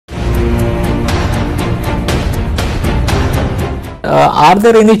Are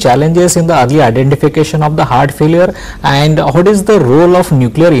there any challenges in the early identification of the heart failure, and what is the role of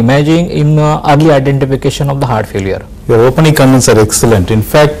nuclear imaging in early identification of the heart failure? Your opening comments are excellent. In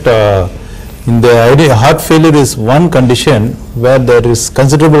fact, in the idea, heart failure is one condition where there is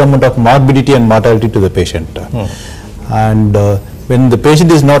considerable amount of morbidity and mortality to the patient. And when the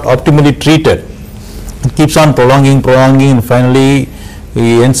patient is not optimally treated, it keeps on prolonging, and finally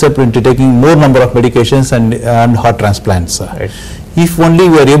he ends up into taking more number of medications and heart transplants. Right. If only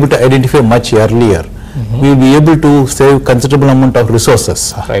we are able to identify much earlier, we will be able to save considerable amount of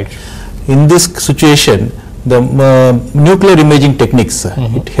resources. Right. In this situation, the nuclear imaging techniques,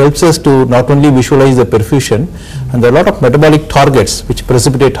 it helps us to not only visualize the perfusion, and there are a lot of metabolic targets which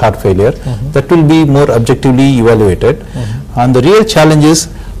precipitate heart failure that will be more objectively evaluated. And the real challenge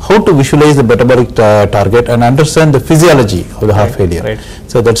is how to visualize the metabolic target and understand the physiology of the heart failure. Right.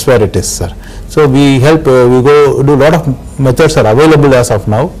 So that's where it is, sir. So we help, we go do a lot of methods are available as of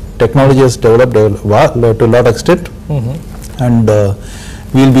now. Technology has developed to a lot extent, and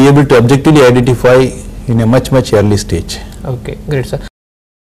we will be able to objectively identify in a much early stage. Okay, great, sir.